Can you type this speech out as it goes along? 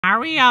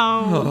Mario.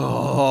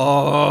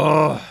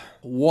 Oh,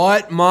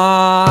 what,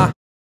 Ma?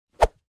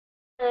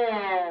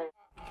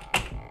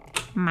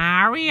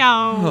 Mario.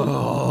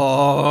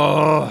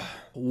 Oh,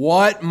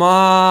 what,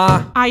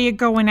 Ma? Are you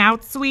going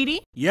out, sweetie?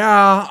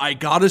 Yeah, I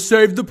gotta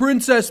save the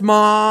princess,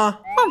 Ma.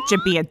 Won't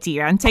you be a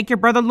dear and take your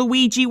brother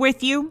Luigi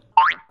with you?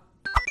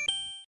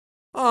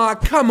 Aw,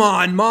 come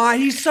on, Ma.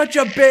 He's such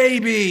a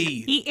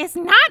baby. He is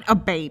not a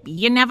baby.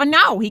 You never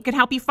know. He could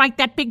help you fight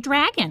that big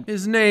dragon.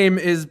 His name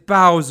is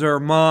Bowser,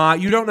 Ma.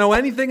 You don't know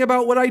anything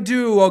about what I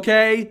do,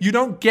 okay? You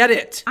don't get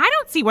it. I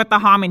don't see what the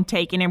harm in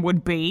taking him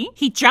would be.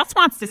 He just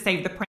wants to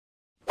save the princess.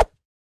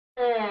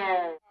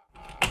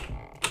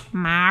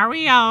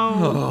 Mario.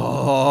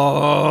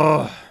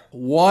 Oh,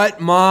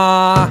 what,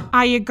 Ma?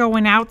 Are you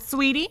going out,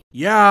 sweetie?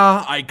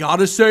 Yeah, I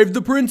gotta save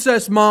the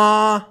princess,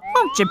 Ma.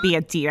 Won't you be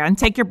a dear and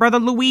take your brother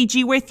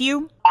Luigi with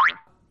you?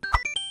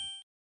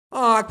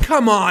 Aw,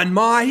 come on,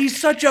 Ma.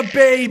 He's such a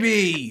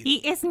baby.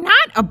 He is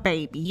not a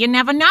baby. You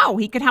never know.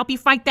 He could help you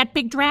fight that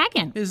big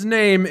dragon. His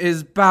name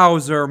is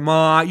Bowser,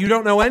 Ma. You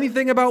don't know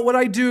anything about what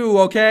I do,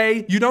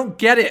 okay? You don't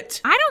get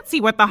it. I don't see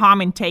what the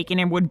harm in taking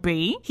him would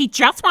be. He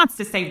just wants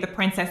to save the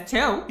princess,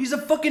 too. He's a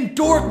fucking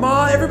dork,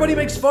 Ma. Everybody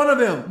makes fun of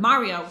him.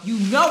 Mario, you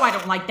know I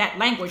don't like that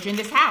language in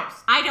this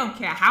house. I don't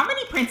care how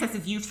many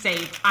princesses you've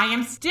saved. I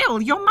am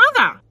still your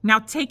mother. Now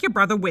take your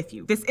brother with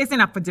you. This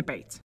isn't up for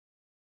debate.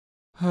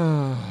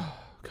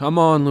 Come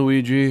on,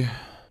 Luigi.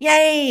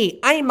 Yay!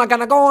 I'm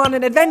gonna go on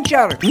an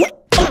adventure! You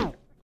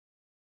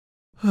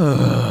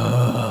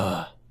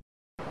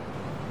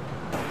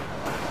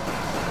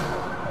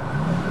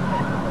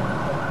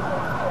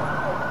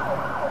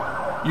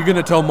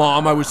gonna tell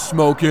Mom I was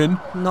smoking?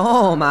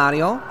 No,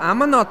 Mario, I'm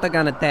not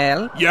gonna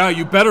tell. Yeah,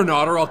 you better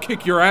not or I'll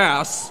kick your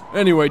ass.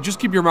 Anyway, just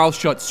keep your mouth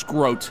shut,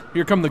 scrote.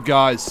 Here come the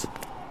guys.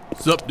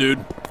 Sup,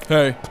 dude?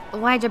 Hey.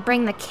 Why'd you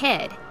bring the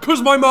kid?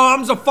 'Cause my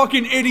mom's a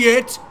fucking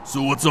idiot!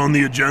 So what's on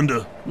the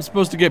agenda? I'm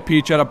supposed to get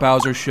Peach out of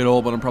Bowser's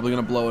shithole, but I'm probably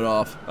gonna blow it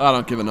off. I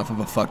don't give enough of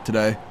a fuck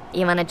today.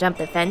 You wanna jump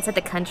the fence at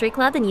the country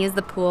club and use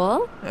the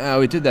pool?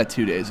 We did that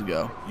 2 days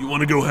ago. You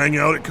wanna go hang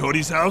out at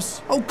Cody's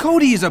house? Oh,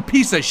 Cody is a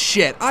piece of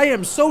shit. I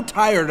am so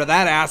tired of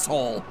that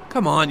asshole.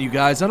 Come on, you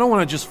guys. I don't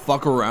want to just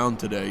fuck around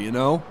today, you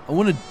know? I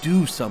want to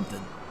do something.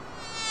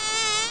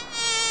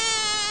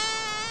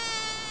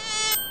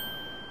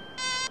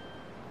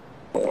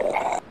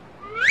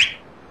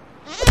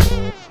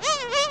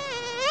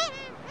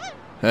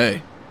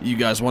 Hey, you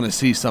guys want to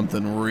see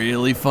something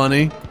really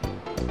funny?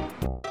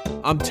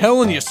 I'm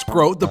telling you,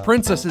 Scrote, the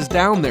princess is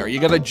down there. You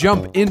gotta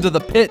jump into the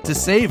pit to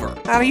save her.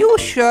 Are you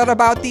sure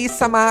about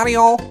this,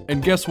 Mario?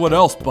 And guess what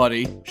else,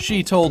 buddy?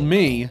 She told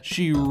me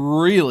she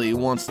really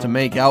wants to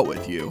make out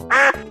with you.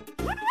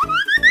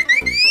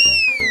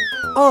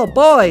 Oh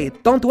boy,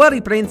 don't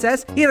worry,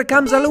 princess. Here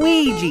comes a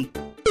Luigi.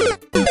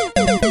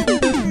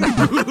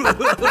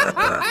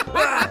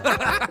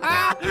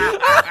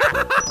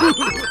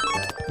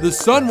 The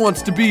sun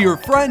wants to be your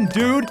friend,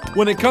 dude.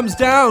 When it comes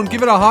down,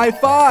 give it a high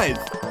five.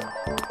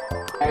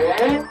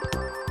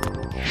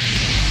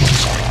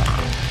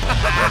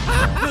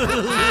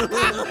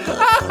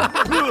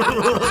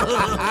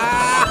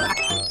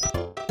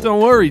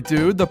 Don't worry,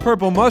 dude. The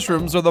purple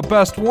mushrooms are the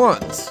best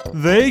ones.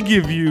 They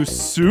give you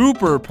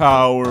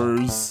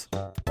superpowers.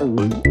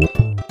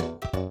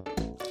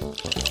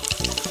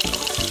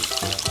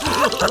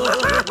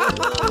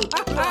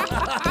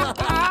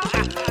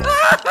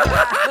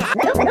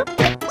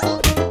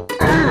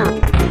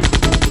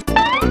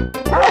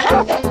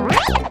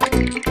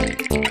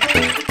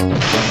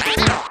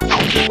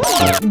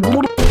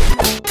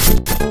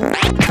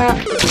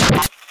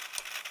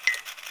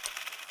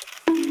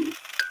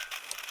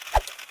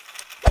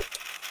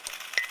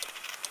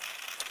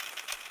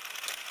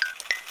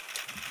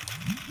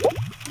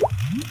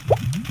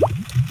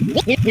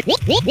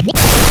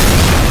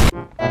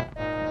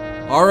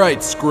 Alright,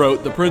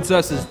 Scrote, the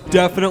princess is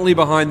definitely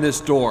behind this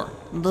door.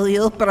 Do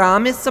you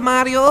promise,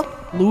 Mario?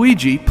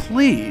 Luigi,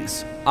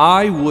 please.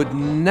 I would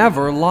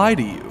never lie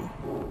to you.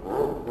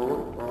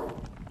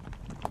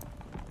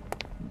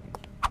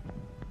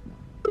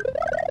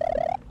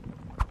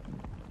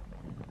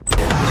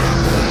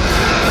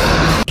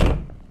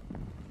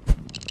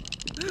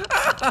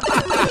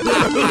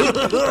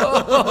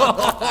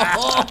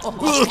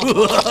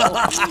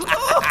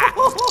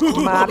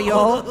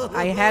 Mario,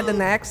 I had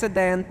an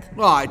accident.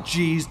 Aw,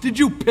 jeez, did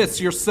you piss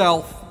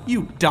yourself?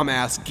 You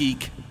dumbass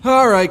geek.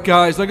 Alright,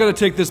 guys, I gotta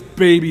take this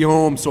baby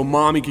home so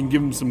Mommy can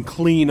give him some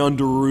clean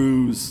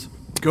underoos.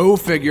 Go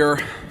figure.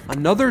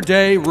 Another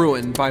day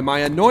ruined by my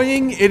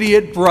annoying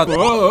idiot brother.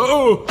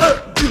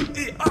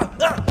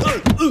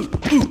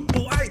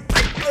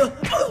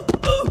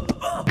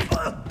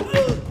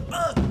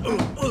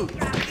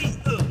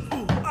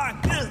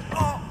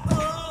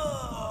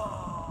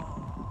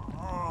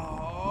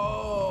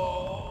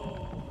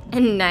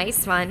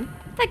 Nice one.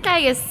 That guy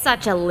is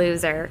such a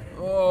loser.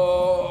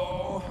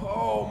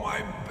 Oh,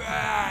 my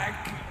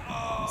back.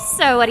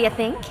 So what do you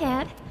think,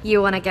 kid?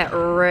 You wanna get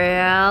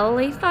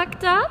really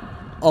fucked up?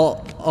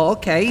 Oh,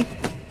 okay.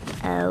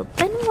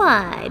 Open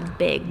wide,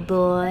 big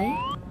boy.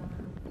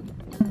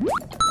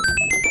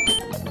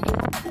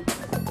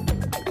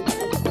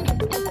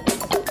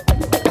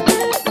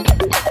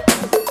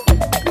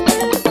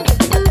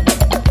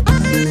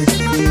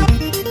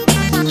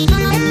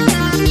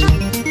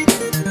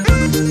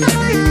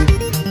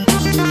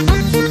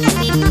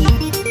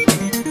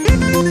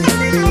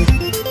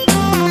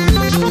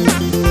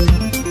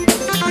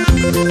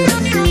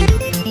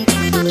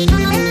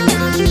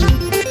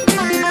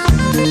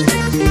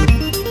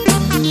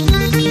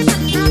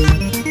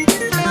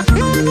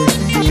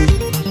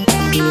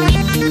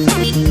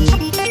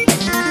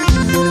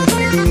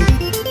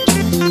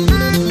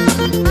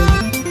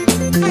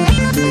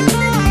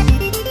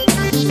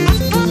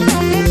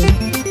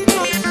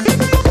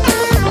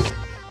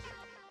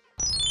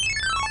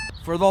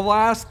 the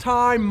last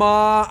time,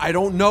 Ma. I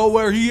don't know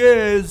where he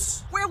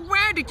is. Well,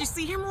 where did you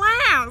see him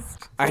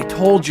last? I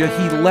told you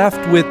he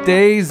left with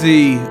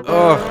Daisy.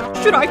 Ugh.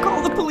 Should I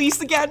call the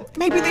police again?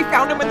 Maybe they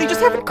found him and they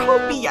just haven't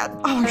called me yet.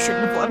 Oh, I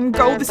shouldn't have let him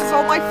go. This is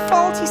all my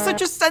fault. He's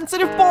such a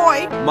sensitive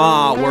boy.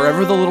 Ma,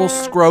 wherever the little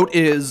scrote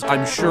is,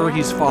 I'm sure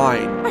he's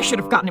fine. I should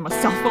have gotten him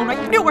a cell phone.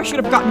 I knew I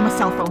should have gotten him a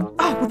cell phone.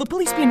 Oh, will the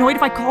police be annoyed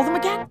if I call them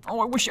again? Oh,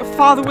 I wish your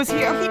father was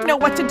here. He'd know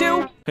what to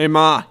do. Hey,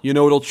 Ma, you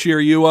know what'll cheer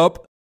you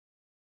up?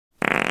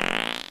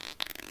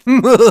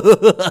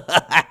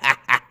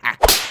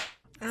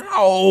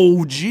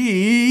 Oh,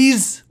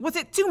 jeez. Was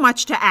it too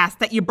much to ask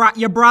that you brought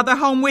your brother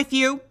home with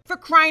you? For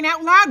crying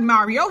out loud,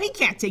 Mario, he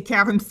can't take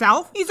care of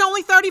himself. He's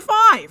only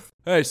 35.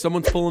 Hey,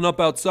 someone's pulling up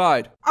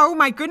outside. Oh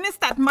my goodness,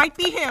 that might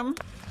be him.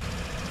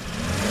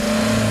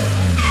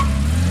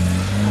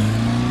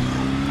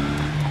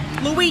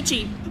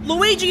 Luigi!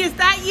 Luigi, is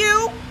that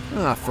you?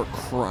 Ah, for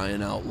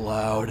crying out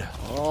loud.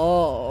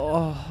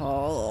 Oh?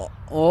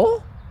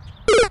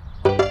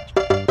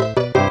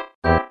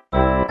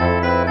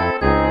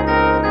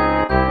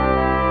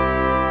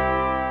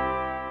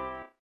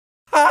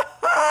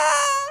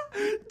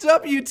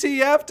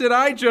 WTF did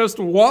I just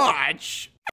watch?